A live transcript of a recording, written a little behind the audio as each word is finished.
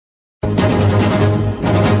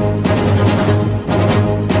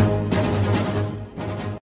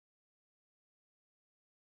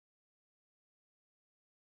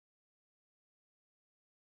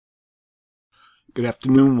Good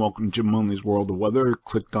afternoon. Welcome to Jim Monley's World of Weather.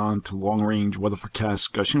 Clicked on to long-range weather forecast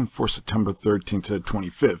discussion for September 13th to the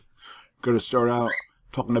 25th. Going to start out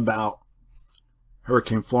talking about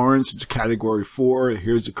Hurricane Florence. It's a Category 4.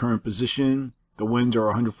 Here's the current position. The winds are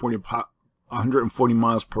 140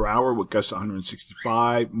 miles per hour with gusts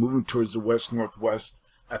 165. Moving towards the west-northwest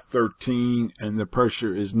at 13, and the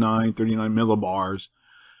pressure is 939 millibars.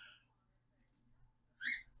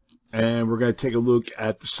 And we're going to take a look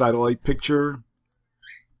at the satellite picture.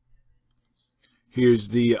 Here's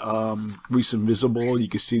the recent visible. You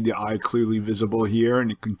can see the eye clearly visible here,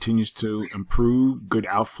 and it continues to improve. Good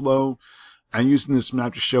outflow. I'm using this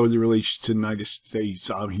map to show the relation to the United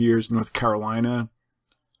States. Here's North Carolina.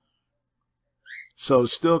 So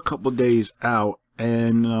it's still a couple days out,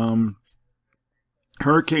 and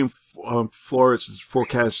Hurricane Florence is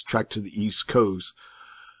forecast to track to the East Coast.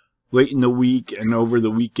 Late in the week and over the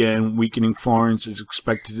weekend, weakening Florence is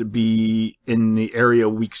expected to be in the area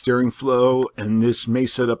of weak steering flow, and this may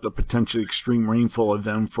set up a potentially extreme rainfall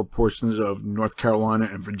event for portions of North Carolina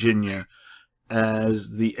and Virginia,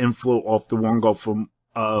 as the inflow off the warm Gulf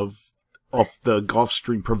off the Gulf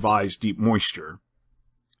Stream provides deep moisture.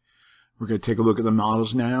 We're going to take a look at the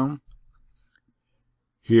models now.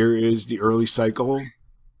 Here is the early cycle.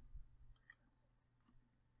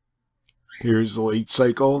 Here's the late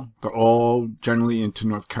cycle. They're all generally into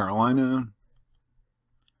North Carolina.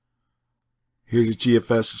 Here's the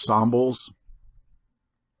GFS ensembles.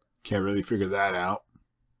 Can't really figure that out.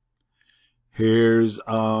 Here's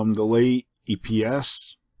the late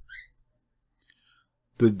EPS.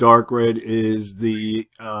 The dark red is the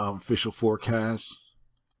official forecast.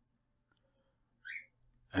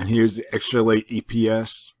 And here's the extra late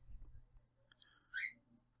EPS.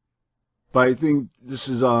 But I think this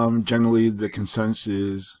is generally the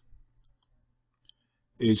consensus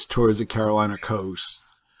is towards the Carolina coast.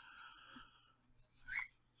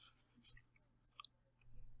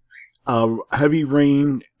 Heavy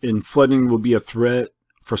rain and flooding will be a threat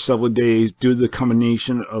for several days due to the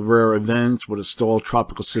combination of rare events with a stalled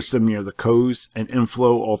tropical system near the coast and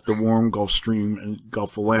inflow off the warm Gulf Stream and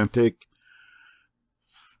Gulf Atlantic.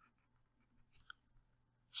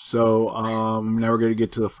 So now we're going to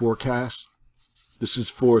get to the forecast. This is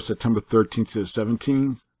for September 13th to the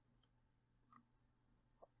 17th.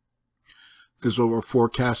 This is what we're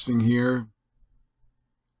forecasting here.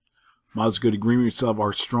 Models good agreement. We still have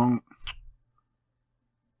our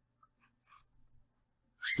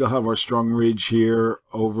strong ridge here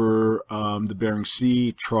over the Bering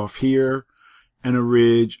Sea, trough here, and a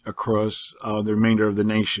ridge across the remainder of the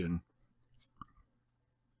nation.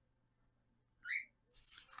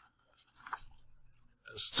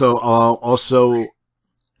 So also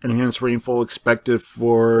enhanced rainfall expected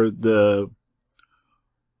for the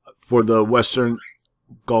western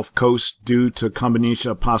Gulf Coast due to a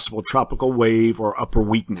combination of possible tropical wave or upper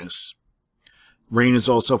weakness. Rain is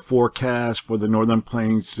also forecast for the northern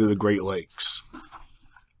plains to the Great Lakes.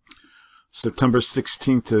 September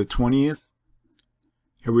 16th to the 20th.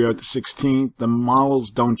 Here we are at the 16th. The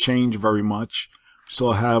models don't change very much.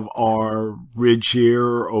 Still have our ridge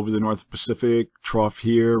here over the North Pacific, trough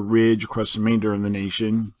here, ridge across the remainder of the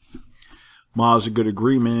nation. Models a good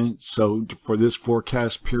agreement. So for this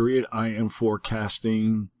forecast period, I am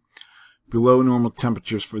forecasting below normal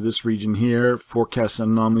temperatures for this region here. Forecast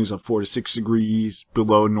anomalies of 4 to 6 degrees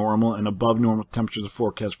below normal, and above normal temperatures are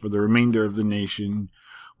forecast for the remainder of the nation,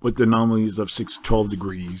 with anomalies of 6 to 12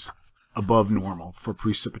 degrees above normal for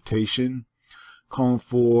precipitation. Calling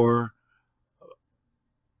for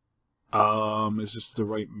is this the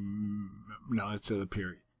right? No, it's the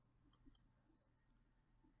period.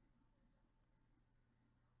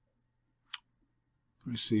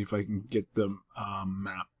 Let me see if I can get the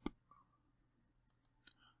map.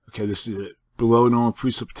 Okay, this is it. Below normal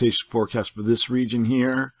precipitation forecast for this region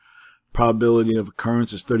here. Probability of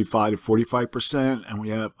occurrence is 35 to 45%, and we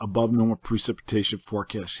have above normal precipitation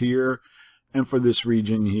forecast here, and for this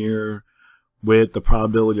region here, with the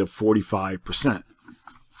probability of 45%.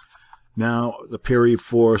 Now, the period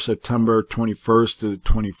for September 21st to the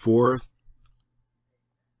 24th.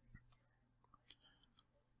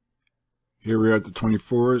 Here we are at the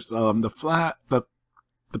 24th.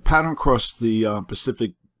 The pattern across the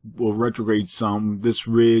Pacific will retrograde some. This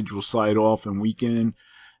ridge will slide off and weaken,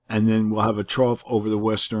 and then we'll have a trough over the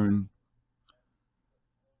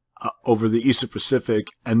eastern Pacific,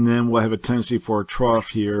 and then we'll have a tendency for a trough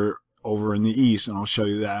here over in the east, and I'll show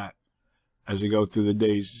you that as we go through the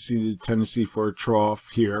days. You see the tendency for a trough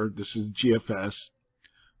here. This is GFS.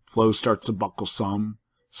 Flow starts to buckle some.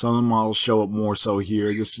 Some of the models show up more so here.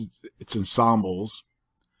 It's ensembles.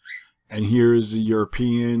 and here's the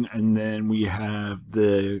European, and then we have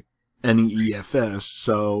the NEFS.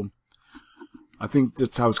 So I think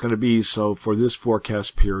that's how it's going to be. So for this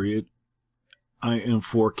forecast period, I am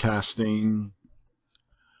forecasting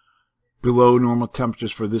below normal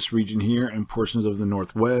temperatures for this region here and portions of the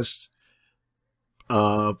Northwest.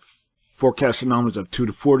 Forecast anomalies of 2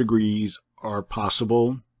 to 4 degrees are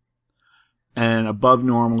possible, and above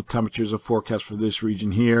normal temperatures are forecast for this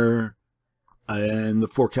region here, and the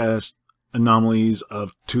forecast anomalies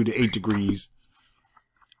of 2 to 8 degrees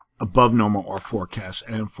above normal are forecast.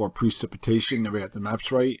 And for precipitation, never got the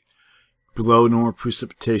maps right, below normal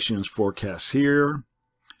precipitation is forecast here.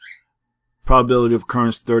 Probability of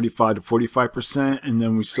occurrence 35 to 45%, and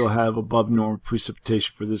then we still have above normal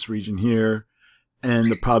precipitation for this region here, and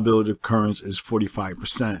the probability of occurrence is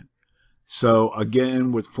 45%. So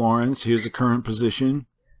again, with Florence, here's the current position.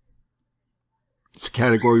 It's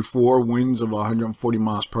category 4, winds of 140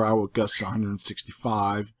 miles per hour with gusts of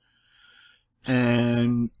 165.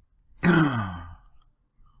 And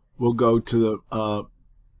we'll go to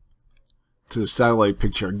the satellite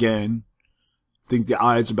picture again. I think the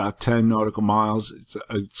eye is about 10 nautical miles. It's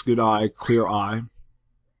a good eye, clear eye.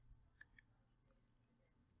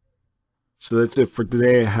 So that's it for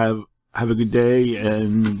today. Have a good day,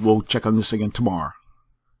 and we'll check on this again tomorrow.